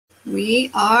We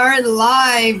are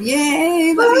live.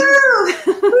 Yay. Woo! Woo,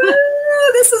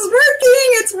 this is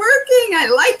working. It's working. I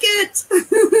like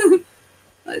it.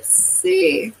 Let's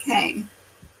see. Okay.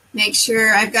 Make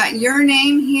sure I've got your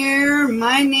name here,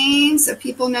 my name, so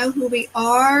people know who we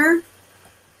are.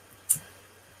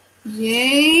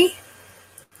 Yay. I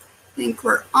think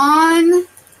we're on.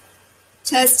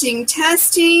 Testing,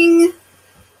 testing.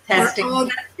 Testing. We're all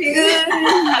good.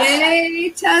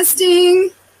 Yay, testing.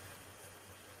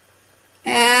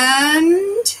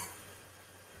 And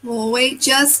we'll wait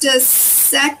just a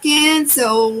second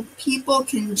so people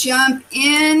can jump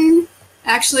in.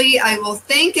 Actually, I will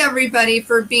thank everybody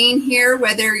for being here,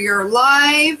 whether you're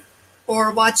live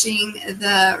or watching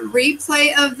the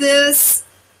replay of this.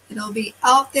 It'll be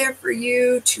out there for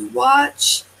you to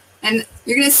watch. And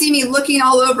you're going to see me looking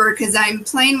all over because I'm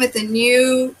playing with a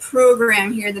new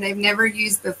program here that I've never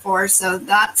used before. So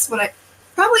that's what I...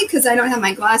 Probably because I don't have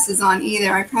my glasses on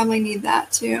either. I probably need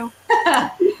that too.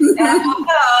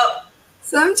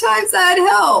 Sometimes that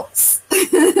helps.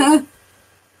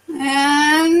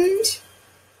 And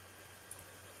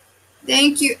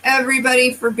thank you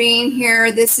everybody for being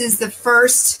here. This is the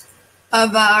first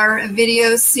of our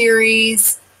video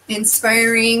series,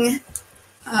 inspiring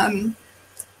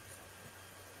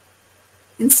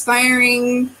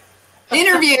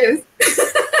interviews.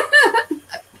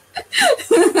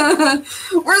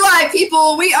 We're live,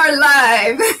 people. We are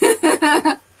live.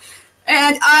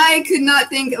 And I could not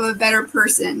think of a better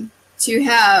person to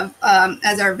have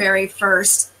as our very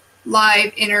first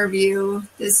live interview.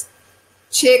 This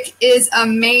chick is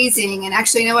amazing. And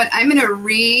actually, you know what? I'm going to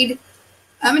read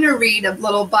a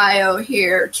little bio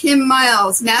here. Kim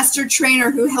Mylls, master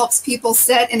trainer who helps people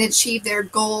set and achieve their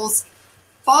goals.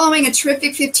 Following a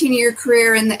terrific 15-year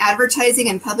career in the advertising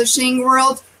and publishing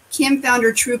world, Kim found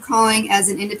her true calling as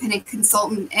an independent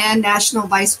consultant and national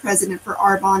vice president for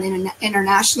Arbonne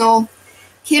International.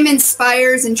 Kim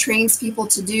inspires and trains people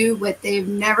to do what they've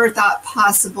never thought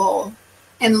possible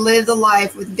and live the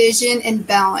life with vision and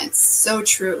balance. So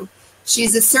true.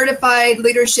 She's a certified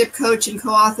leadership coach and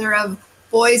co-author of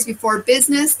Boys Before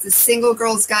Business, The Single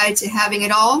Girl's Guide to Having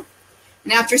It All.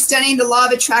 And after studying the law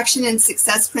of attraction and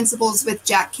success principles with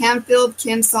Jack Canfield,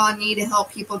 Kim saw a need to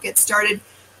help people get started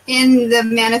in the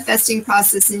manifesting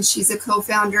process, and she's a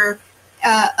co-founder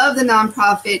of the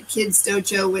nonprofit Kids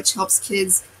Dojo, which helps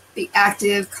kids be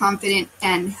active, confident,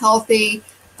 and healthy.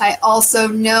 I also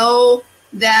know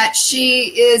that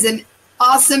she is an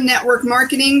awesome network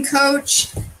marketing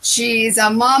coach. She's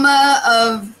a mama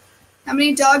of, how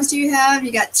many dogs do you have?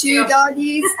 You got 2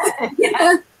 doggies.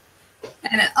 Yeah.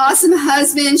 And an awesome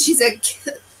husband. She's a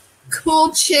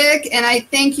cool chick, and I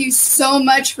thank you so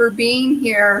much for being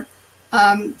here.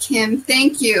 Kim,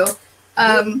 thank you.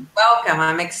 Welcome.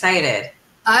 I'm excited.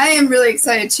 I am really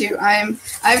excited too.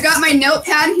 I've got my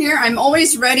notepad here. I'm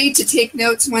always ready to take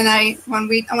notes when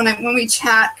we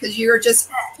chat, because you're just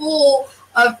full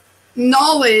of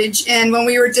knowledge. And when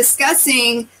we were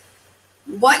discussing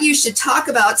what you should talk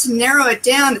about to narrow it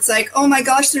down, it's like, oh my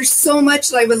gosh, there's so much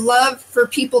that I would love for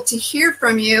people to hear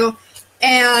from you.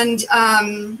 And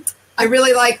I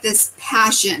really like this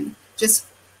passion, just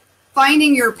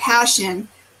finding your passion.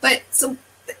 But so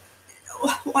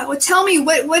tell me,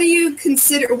 what do you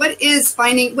consider, what is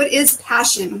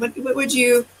passion? What would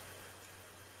you?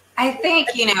 I think,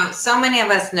 so many of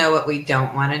us know what we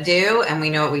don't want to do, and we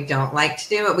know what we don't like to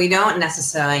do, but we don't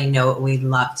necessarily know what we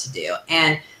love to do.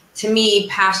 And to me,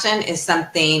 passion is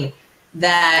something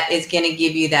that is going to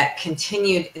give you that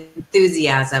continued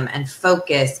enthusiasm and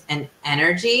focus and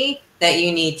energy that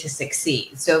you need to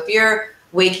succeed. So if you're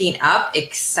waking up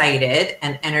excited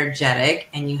and energetic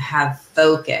and you have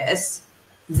focus,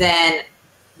 then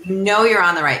you're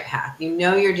on the right path.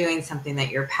 You're doing something that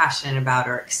you're passionate about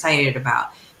or excited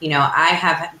about. I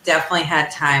have definitely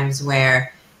had times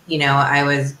where, I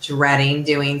was dreading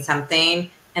doing something,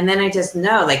 and then I just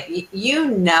know, you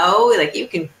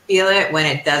can feel it when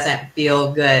it doesn't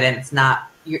feel good and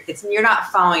you're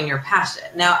not following your passion.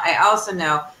 Now, I also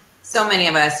know so many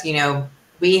of us,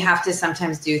 we have to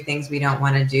sometimes do things we don't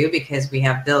want to do because we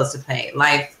have bills to pay,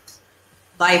 life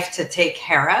to take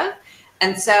care of.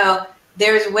 And so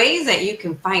there's ways that you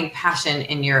can find passion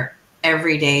in your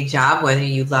everyday job, whether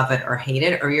you love it or hate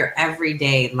it, or your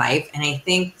everyday life. And I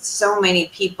think so many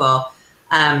people,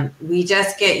 we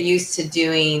just get used to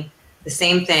doing the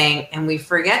same thing, and we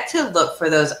forget to look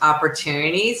for those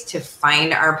opportunities to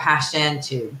find our passion,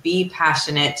 to be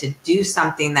passionate, to do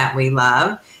something that we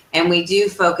love. And we do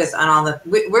focus on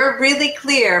we're really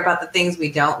clear about the things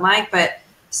we don't like, but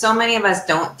so many of us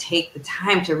don't take the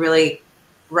time to really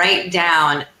write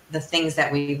down the things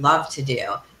that we love to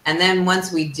do. And then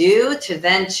once we do, to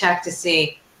then check to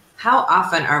see how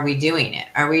often are we doing it?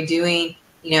 Are we doing,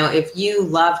 if you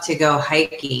love to go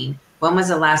hiking, when was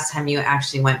the last time you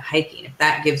actually went hiking? If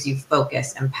that gives you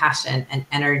focus and passion and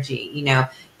energy,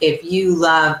 if you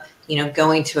love,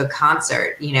 going to a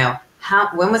concert,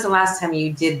 when was the last time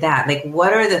you did that? Like,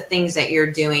 what are the things that you're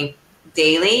doing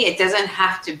daily? It doesn't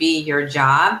have to be your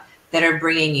job that are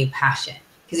bringing you passion.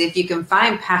 Because if you can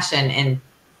find passion in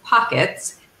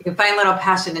pockets, you can find little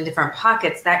passion in different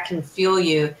pockets that can fuel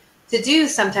you to do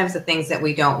sometimes the things that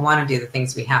we don't want to do, the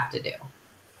things we have to do.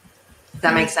 Does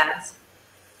that make sense?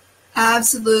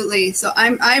 Absolutely. So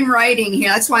I'm writing here.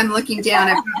 That's why I'm looking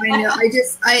down.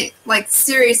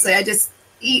 Seriously, I just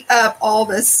eat up all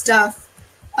this stuff.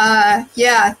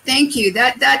 Yeah, thank you.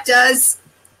 That does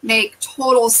make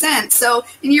total sense. So,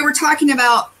 and you were talking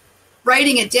about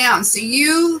writing it down. So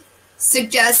you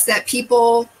suggest that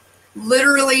people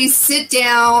literally sit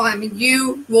down. I mean,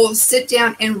 you will sit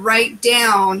down and write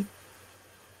down.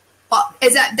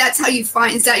 That's how you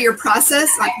find, is that your process?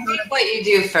 I think what you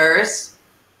do first,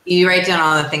 you write down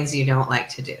all the things you don't like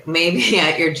to do. Maybe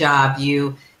at your job,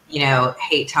 you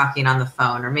hate talking on the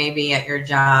phone, or maybe at your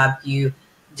job, you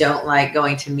don't like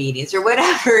going to meetings, or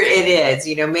whatever it is,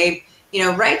 maybe,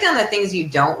 write down the things you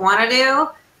don't want to do,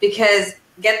 because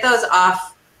get those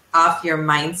off your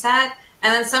mindset.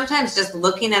 And then sometimes just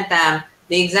looking at them,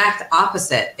 the exact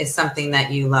opposite is something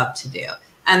that you love to do.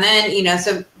 And then,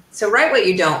 so write what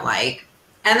you don't like,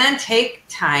 and then take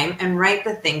time and write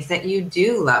the things that you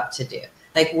do love to do.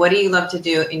 Like, what do you love to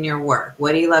do in your work?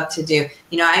 What do you love to do?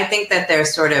 I think that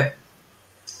there's sort of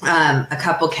a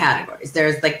couple categories.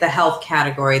 There's like the health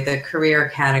category, the career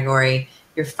category,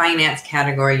 your finance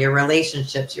category, your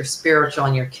relationships, your spiritual,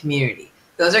 and your community.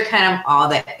 Those are kind of all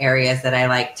the areas that I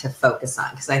like to focus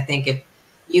on, because I think if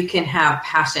you can have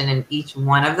passion in each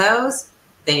one of those,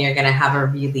 then you're going to have a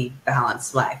really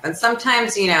balanced life. And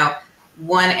sometimes,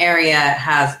 one area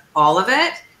has all of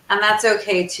it, and that's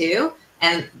okay too.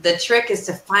 And the trick is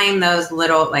to find those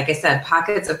little, like I said,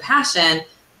 pockets of passion.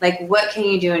 Like, what can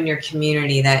you do in your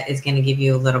community that is going to give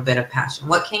you a little bit of passion?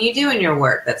 What can you do in your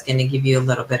work that's going to give you a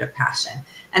little bit of passion?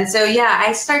 And so, yeah,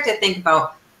 I start to think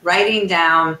about writing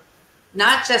down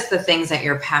not just the things that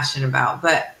you're passionate about,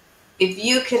 but if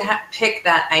you could pick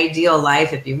that ideal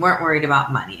life, if you weren't worried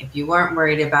about money, if you weren't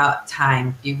worried about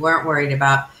time, if you weren't worried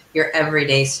about your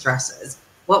everyday stresses,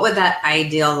 what would that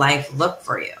ideal life look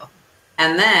for you?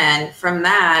 And then from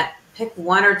that, pick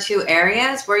one or two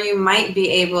areas where you might be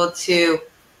able to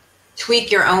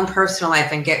tweak your own personal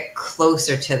life and get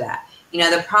closer to that.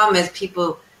 The problem is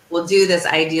people will do this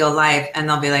ideal life and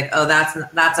they'll be like, oh, that's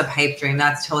a pipe dream.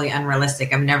 That's totally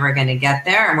unrealistic. I'm never going to get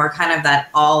there. And we're kind of that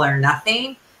all or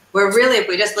nothing, where really if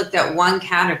we just looked at one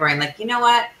category and like, you know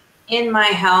what, in my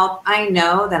health, I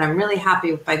know that I'm really happy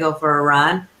if I go for a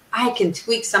run. I can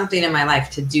tweak something in my life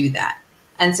to do that.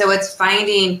 And so it's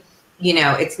finding,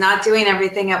 it's not doing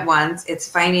everything at once.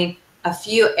 It's finding a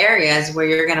few areas where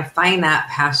you're going to find that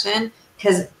passion,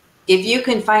 because if you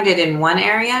can find it in one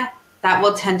area, that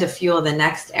will tend to fuel the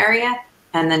next area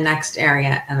and the next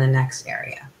area and the next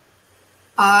area.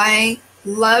 I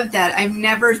love that. I've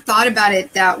never thought about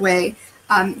it that way,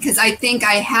 because I think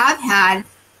I have had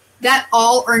that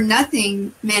all or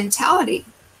nothing mentality.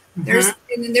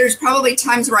 Mm-hmm. There's probably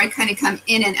times where I kind of come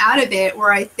in and out of it,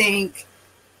 where I think,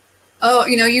 oh,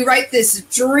 you write this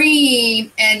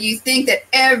dream and you think that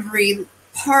every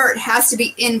part has to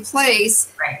be in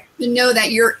place, right, to know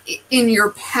that you're in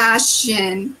your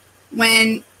passion.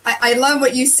 When I love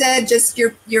what you said, just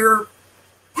your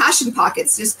passion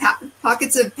pockets, just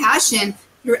pockets of passion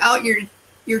throughout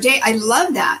your day. I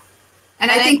love that. And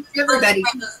I think everybody,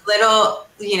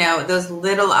 those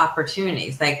little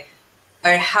opportunities, like,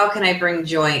 or how can I bring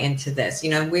joy into this?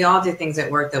 We all do things at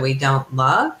work that we don't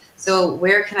love. So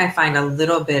where can I find a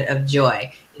little bit of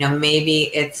joy?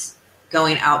 Maybe it's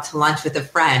going out to lunch with a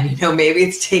friend, maybe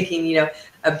it's taking, a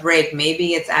break.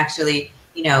 Maybe it's actually,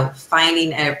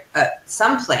 finding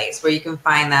some place where you can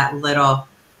find that little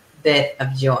bit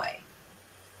of joy.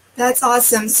 That's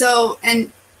awesome. So,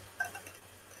 and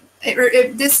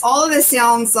all of this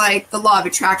sounds like the law of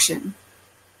attraction.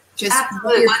 Just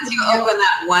absolutely. Once you open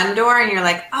that one door and you're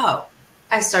like, oh,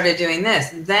 I started doing this,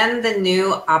 then the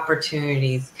new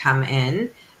opportunities come in.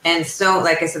 And so,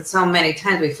 like I said, so many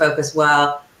times we focus,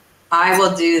 well, I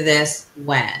will do this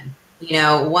when,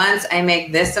 once I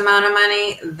make this amount of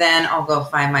money, then I'll go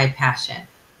find my passion.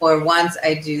 Or once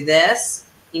I do this,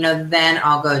 then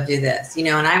I'll go do this,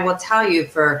 and I will tell you,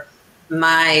 for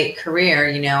my career,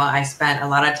 I spent a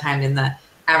lot of time in the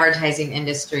advertising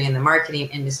industry and the marketing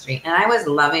industry, and I was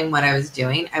loving what I was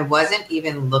doing. I wasn't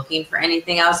even looking for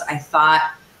anything else. I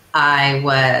thought I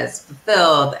was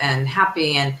fulfilled and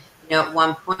happy. And, at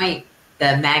one point,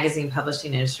 the magazine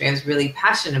publishing industry, I was really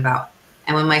passionate about.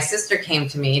 And when my sister came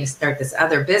to me to start this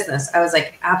other business, I was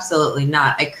like, absolutely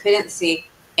not. I couldn't see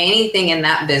anything in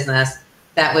that business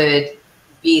that would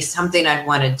be something I'd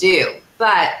want to do.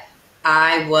 But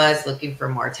I was looking for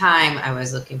more time. I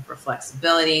was looking for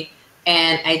flexibility.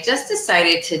 And I just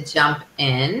decided to jump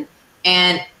in.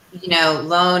 And,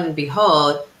 lo and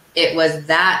behold, it was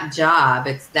that job.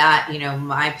 It's that,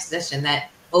 my position that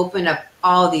opened up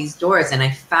all these doors. And I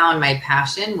found my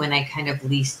passion when I kind of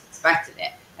least expected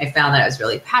it. I found that I was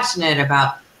really passionate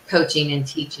about coaching and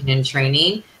teaching and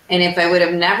training. And if I would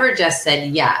have never just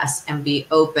said yes and be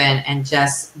open and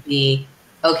just be,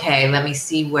 okay, let me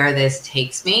see where this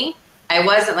takes me. I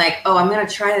wasn't like, oh, I'm going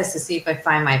to try this to see if I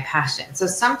find my passion. So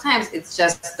sometimes it's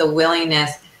just the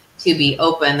willingness to be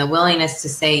open, the willingness to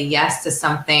say yes to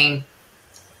something,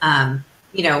 that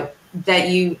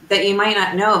you might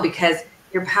not know, because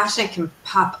your passion can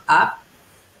pop up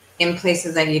in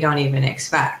places that you don't even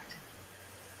expect.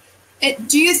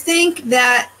 Do you think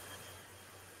that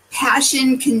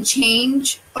passion can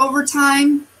change over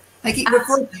time? Like if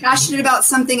we're passionate about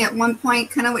something at one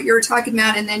point, kind of what you were talking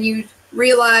about, and then you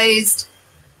realized,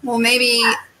 well, maybe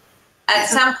at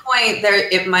some point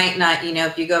it might not,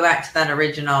 if you go back to that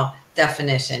original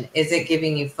definition, is it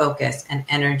giving you focus and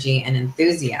energy and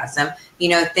enthusiasm?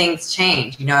 Things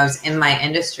change. I was in my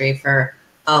industry for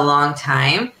a long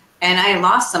time, and I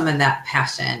lost some of that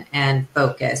passion and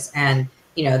focus, and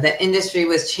the industry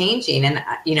was changing, and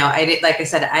like I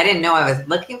said, I didn't know I was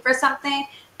looking for something,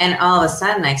 and all of a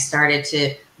sudden I started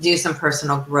to do some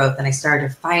personal growth, and I started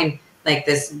to find like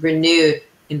this renewed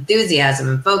enthusiasm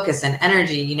and focus and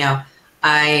energy.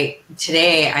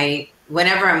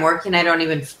 Whenever I'm working, I don't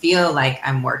even feel like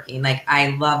I'm working. Like, I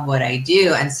love what I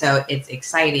do. And so it's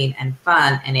exciting and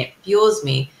fun, and it fuels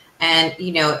me. And,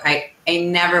 I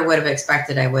never would have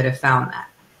expected I would have found that.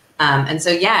 And so,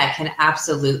 yeah, it can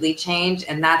absolutely change.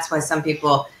 And that's why some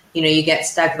people, you get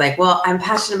stuck like, well, I'm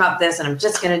passionate about this and I'm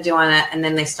just going to do on it. And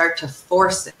then they start to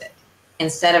force it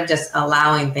instead of just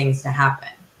allowing things to happen.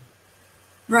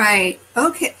 Right.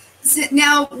 Okay. So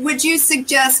now, would you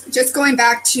suggest, just going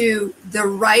back to the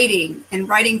writing and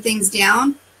writing things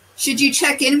down, should you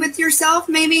check in with yourself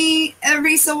maybe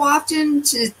every so often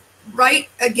to write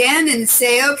again and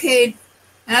say, okay,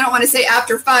 and I don't want to say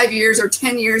after 5 years or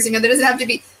 10 years, that doesn't have to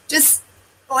be, just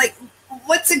like,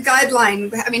 what's a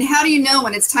guideline? I mean, how do you know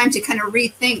when it's time to kind of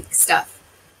rethink stuff?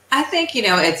 I think,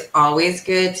 it's always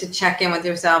good to check in with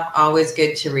yourself, always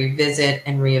good to revisit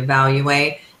and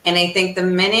reevaluate. And I think the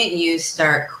minute you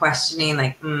start questioning,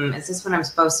 like, is this what I'm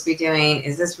supposed to be doing?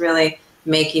 Is this really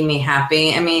making me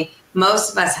happy? I mean,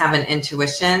 most of us have an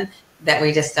intuition that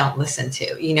we just don't listen to.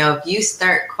 If you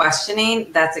start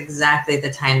questioning, that's exactly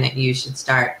the time that you should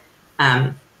start,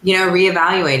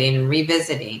 reevaluating and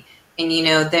revisiting. And,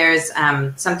 there's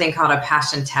something called a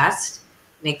passion test.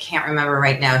 And I can't remember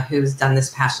right now who's done this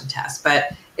passion test,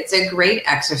 but it's a great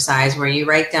exercise where you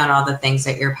write down all the things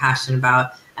that you're passionate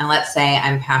about. And let's say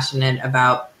I'm passionate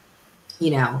about,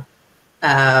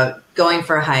 going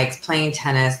for hikes, playing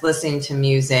tennis, listening to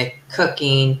music,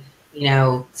 cooking,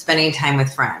 spending time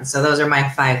with friends. So those are my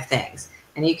 5 things.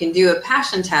 And you can do a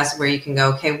passion test where you can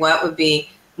go, okay, what would be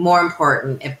more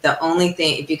important if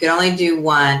you could only do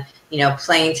one,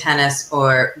 playing tennis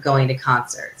or going to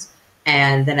concerts.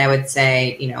 And then I would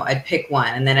say, I'd pick one,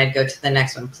 and then I'd go to the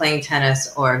next one, playing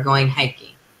tennis or going hiking.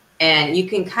 And you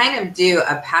can kind of do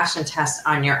a passion test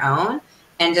on your own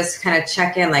and just kind of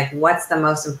check in, like, what's the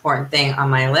most important thing on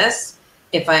my list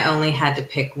if I only had to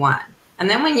pick one. And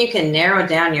then when you can narrow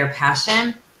down your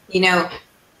passion,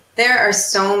 there are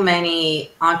so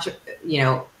many,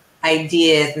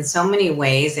 ideas and so many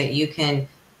ways that you can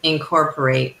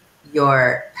incorporate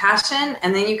your passion.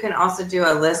 And then you can also do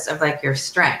a list of like your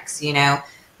strengths.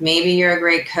 Maybe you're a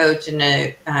great coach and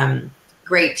a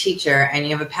great teacher and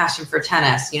you have a passion for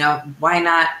tennis. Why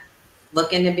not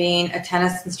look into being a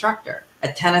tennis instructor,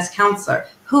 a tennis counselor?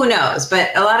 Who knows?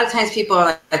 But a lot of times people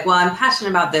are like, well, I'm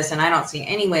passionate about this and I don't see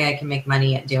any way I can make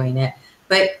money at doing it.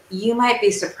 But you might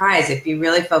be surprised if you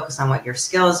really focus on what your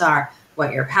skills are,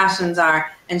 what your passions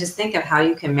are, and just think of how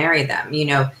you can marry them.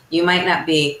 You might not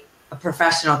be a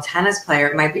professional tennis player.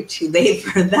 It might be too late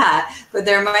for that, but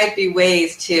there might be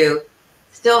ways to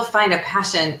still find a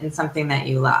passion in something that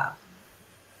you love.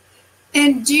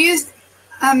 And do you,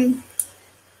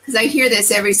 because I hear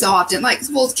this every so often, like,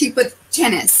 we'll keep with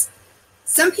tennis.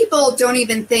 Some people don't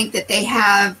even think that they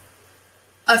have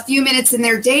a few minutes in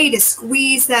their day to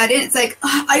squeeze that in. It's like,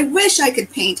 oh, I wish I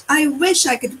could paint. I wish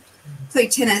I could play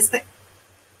tennis. But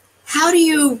how do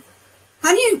you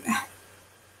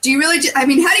Do you really, I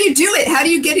mean, how do you do it? How do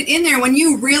you get it in there when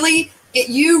you really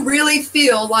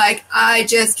feel like I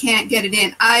just can't get it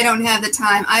in? I don't have the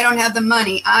time. I don't have the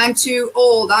money. I'm too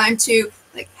old. I'm too,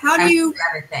 like, how do you?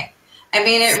 Everything. I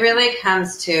mean, it really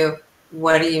comes to,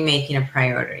 what are you making a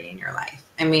priority in your life?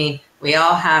 I mean, we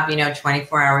all have,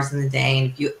 24 hours in the day.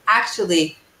 And if you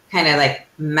actually kind of like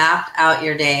mapped out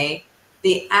your day,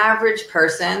 the average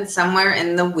person somewhere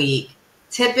in the week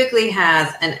typically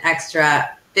has an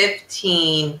extra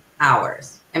 15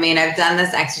 hours. I mean, I've done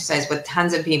this exercise with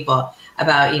tons of people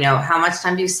about, how much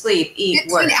time do you sleep, eat,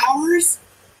 15 work. hours?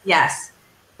 Yes.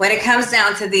 When it comes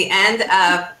down to the end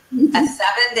of a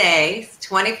 7 days,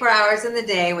 24 hours in the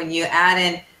day, when you add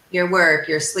in your work,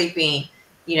 your sleeping,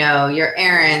 your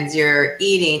errands, your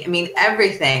eating, I mean,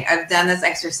 everything. I've done this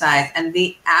exercise, and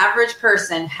the average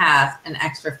person has an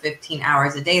extra 15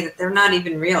 hours a day that they're not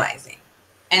even realizing.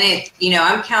 And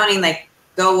I'm counting like,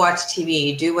 go watch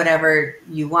TV, do whatever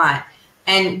you want.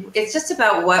 And it's just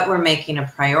about what we're making a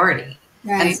priority.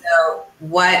 Right. And so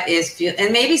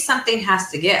and maybe something has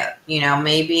to give,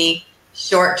 maybe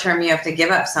short term, you have to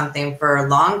give up something for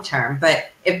long term. But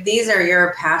if these are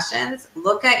your passions,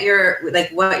 look at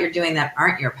what you're doing that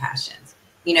aren't your passions,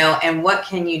 and what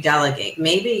can you delegate?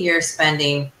 Maybe you're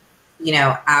spending,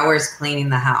 hours cleaning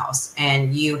the house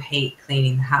and you hate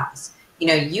cleaning the house.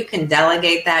 You can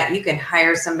delegate that. You can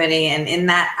hire somebody, and in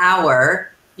that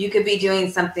hour, you could be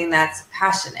doing something that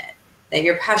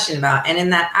you're passionate about. And in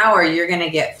that hour, you're going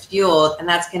to get fueled, and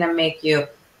that's going to make you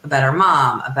a better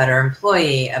mom, a better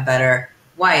employee, a better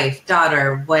wife,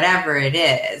 daughter, whatever it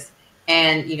is.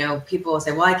 And, people will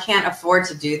say, well, I can't afford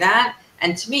to do that.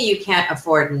 And to me, you can't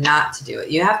afford not to do it.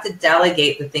 You have to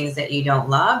delegate the things that you don't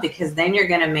love, because then you're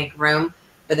going to make room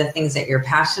for the things that you're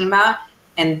passionate about.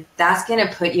 And that's going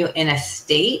to put you in a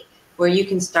state where you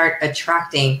can start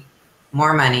attracting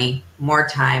more money, more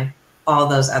time, all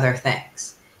those other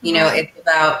things. It's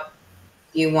about,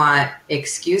 do you want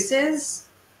excuses,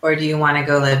 or do you want to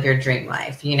go live your dream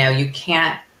life? You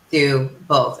can't do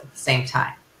both at the same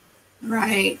time.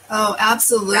 Right. Oh,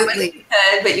 absolutely. You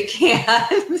could, but you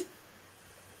can't.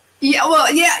 Yeah.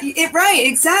 Well, yeah, right.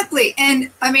 Exactly. And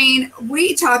I mean,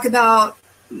 we talk about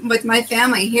with my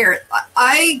family here,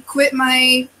 I quit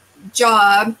my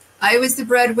job. I was the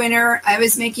breadwinner. I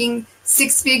was making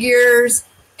 6 figures,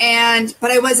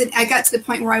 but I got to the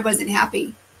point where I wasn't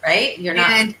happy. Right? You're not.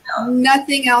 And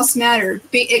nothing else mattered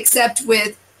except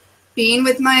with being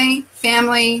with my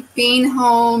family, being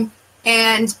home.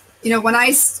 And, when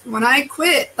I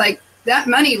quit, like, that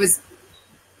money was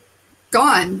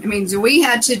gone. I mean, so we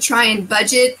had to try and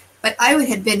budget, but I would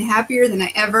have been happier than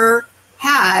I ever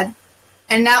had.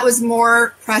 And that was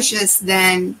more precious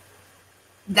than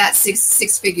that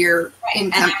six figure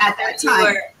income at that time. You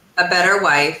were a better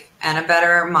wife and a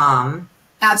better mom.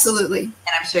 Absolutely.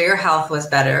 And I'm sure your health was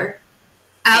better.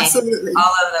 Absolutely.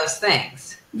 All of those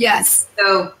things. Yes.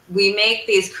 So we make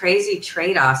these crazy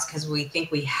trade-offs because we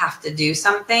think we have to do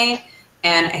something.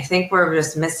 And I think we're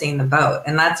just missing the boat.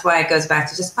 And that's why it goes back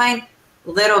to just find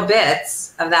little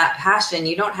bits of that passion.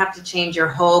 You don't have to change your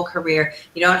whole career.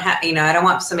 You don't have, I don't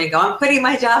want somebody to go, I'm quitting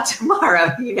my job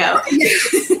tomorrow, You can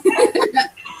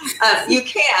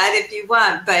if you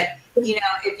want, but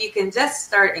if you can just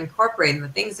start incorporating the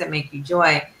things that make you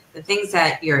joy, the things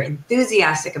that you're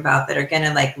enthusiastic about that are going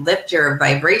to like lift your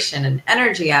vibration and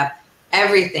energy up,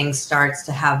 everything starts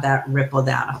to have that ripple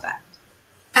down effect.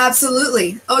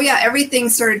 Absolutely. Oh yeah. Everything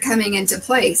started coming into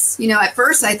place. At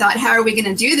first I thought, how are we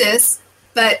going to do this?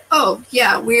 But, oh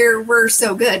yeah, we're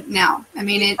so good now. I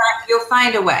mean, you'll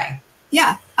find a way.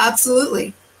 Yeah,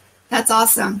 absolutely. That's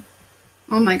awesome.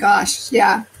 Oh my gosh.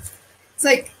 Yeah. It's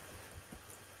like,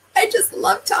 I just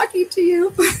love talking to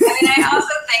you. I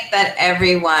also think that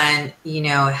everyone,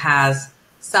 has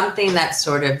something that's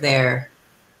sort of their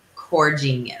core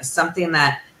genius, something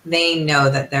that they know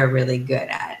that they're really good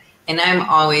at. And I'm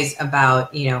always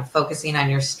about, focusing on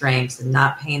your strengths and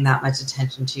not paying that much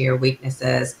attention to your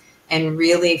weaknesses, and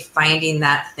really finding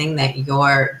that thing that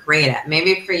you're great at.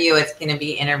 Maybe for you, it's going to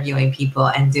be interviewing people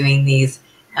and doing these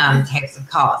types of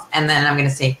calls. And then I'm going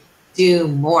to say, do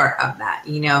more of that,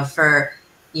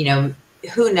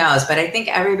 who knows? But I think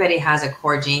everybody has a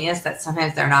core genius that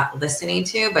sometimes they're not listening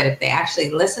to, but if they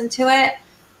actually listen to it,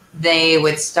 they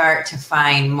would start to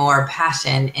find more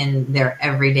passion in their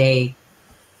everyday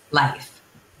life.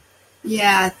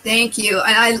 Yeah, thank you.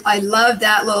 And I love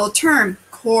that little term,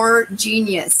 core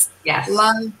genius. Yes.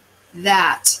 Love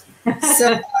that. So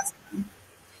awesome.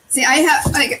 See, I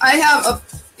have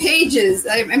pages.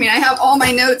 I mean, I have all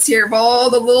my notes here of all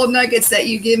the little nuggets that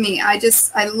you give me. I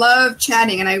love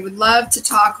chatting, and I would love to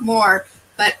talk more.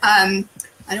 But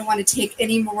I don't want to take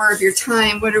any more of your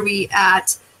time. What are we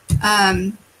at?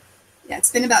 Yeah,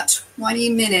 it's been about 20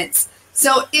 minutes.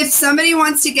 So if somebody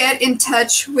wants to get in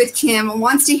touch with Kim,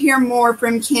 wants to hear more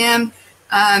from Kim,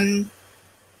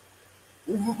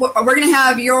 we're going to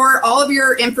have all of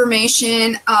your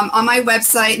information on my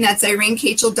website, and that's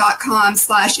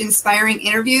irenekachel.com/inspiring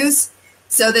interviews,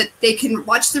 so that they can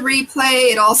watch the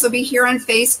replay. It'll also be here on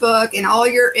Facebook and all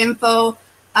your info.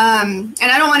 And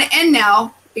I don't want to end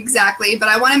now exactly, but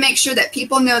I want to make sure that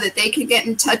people know that they can get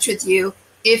in touch with you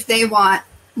if they want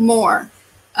more.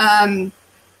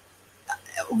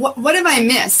 What have I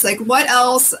missed? Like, what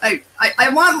else? I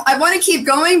want to keep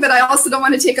going, but I also don't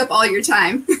want to take up all your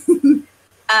time.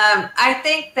 I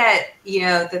think that,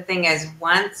 the thing is,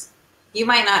 once you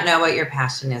might not know what your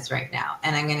passion is right now.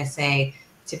 And I'm going to say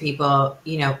to people,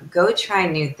 go try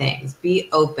new things, be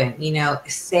open,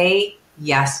 say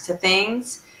yes to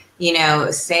things,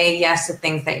 say yes to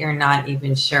things that you're not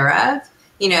even sure of,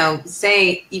 you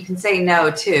can say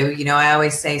no too. I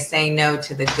always say no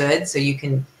to the good so you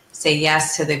can say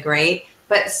yes to the great.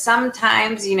 But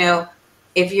sometimes,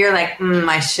 if you're like,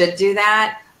 I should do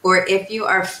that, or if you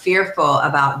are fearful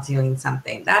about doing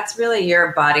something, that's really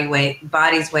your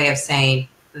body's way of saying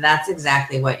that's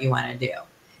exactly what you want to do.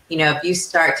 If you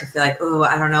start to feel like, oh,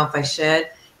 I don't know if I should,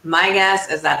 my guess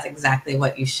is that's exactly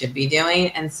what you should be doing.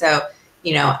 And so,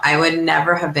 I would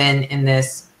never have been in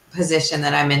this position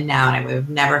that I'm in now, and I would have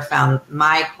never found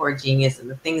my core genius and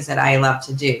the things that I love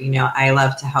to do. I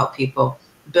love to help people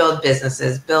build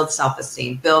businesses, build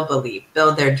self-esteem, build belief,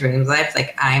 build their dreams life.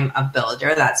 Like, I'm a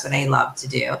builder. That's what I love to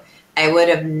do. I would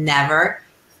have never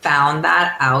found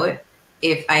that out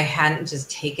if I hadn't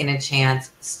just taken a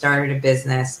chance, started a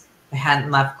business. I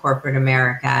hadn't left corporate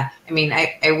America. I mean,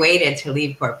 I waited to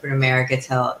leave corporate America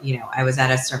till, I was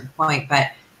at a certain point,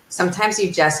 but sometimes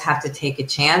you just have to take a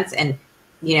chance. And,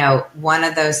 one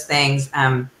of those things,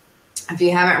 if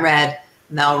you haven't read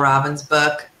Mel Robbins'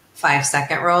 book,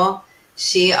 5-Second Rule,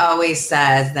 she always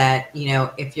says that,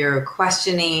 if you're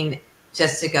questioning,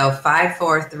 just to go 5,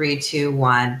 4, 3, 2,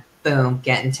 1, boom,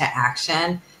 get into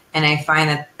action. And I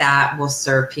find that will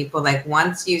serve people. Like,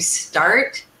 once you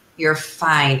start, you're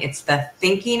fine. It's the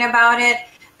thinking about it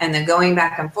and the going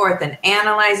back and forth and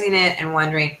analyzing it and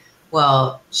wondering,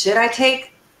 well, should I take,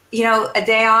 a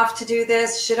day off to do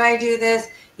this? Should I do this?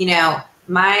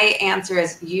 My answer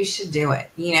is you should do it.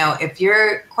 If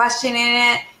you're questioning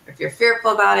it, if you're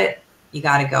fearful about it, you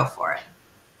got to go for it.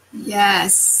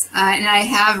 Yes. And I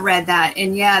have read that.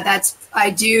 And yeah, I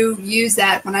do use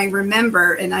that when I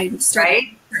remember, and I start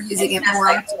using it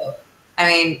more. I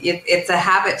mean, it's a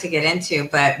habit to get into,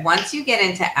 but once you get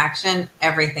into action,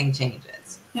 everything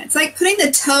changes. Yeah, it's like putting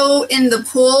the toe in the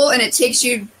pool, and it takes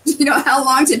you, how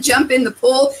long to jump in the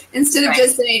pool, instead of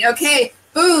just saying, okay,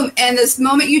 boom. And this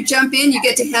moment you jump in, you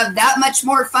get to have that much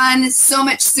more fun so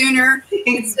much sooner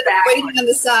instead of waiting on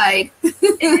the side.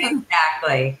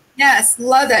 Exactly. Yes,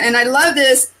 love that. And I love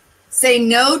this. Say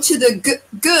no to the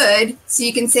good so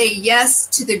you can say yes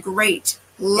to the great.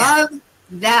 Love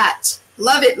that.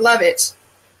 Love it. Love it.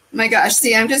 My gosh.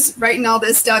 See, I'm just writing all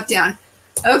this stuff down.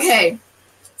 Okay.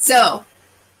 So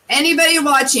anybody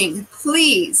watching,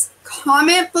 please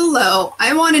comment below.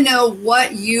 I want to know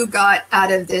what you got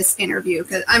out of this interview.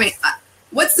 Because,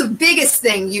 what's the biggest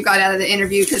thing you got out of the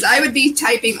interview? Because I would be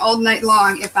typing all night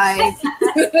long if I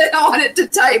wanted to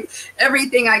type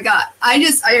everything I got. I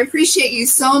appreciate you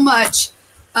so much.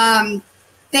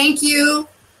 Thank you.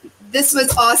 This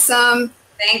was awesome.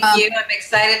 Thank you. I'm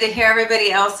excited to hear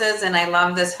everybody else's, and I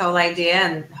love this whole idea,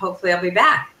 and hopefully I'll be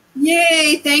back.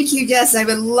 Yay. Thank you, Jess. I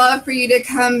would love for you to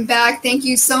come back. Thank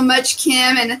you so much,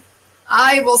 Kim. And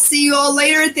I will see you all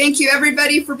later. Thank you,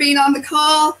 everybody, for being on the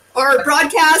call or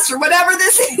broadcast or whatever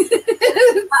this is.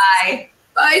 Bye.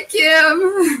 Bye,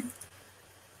 Kim.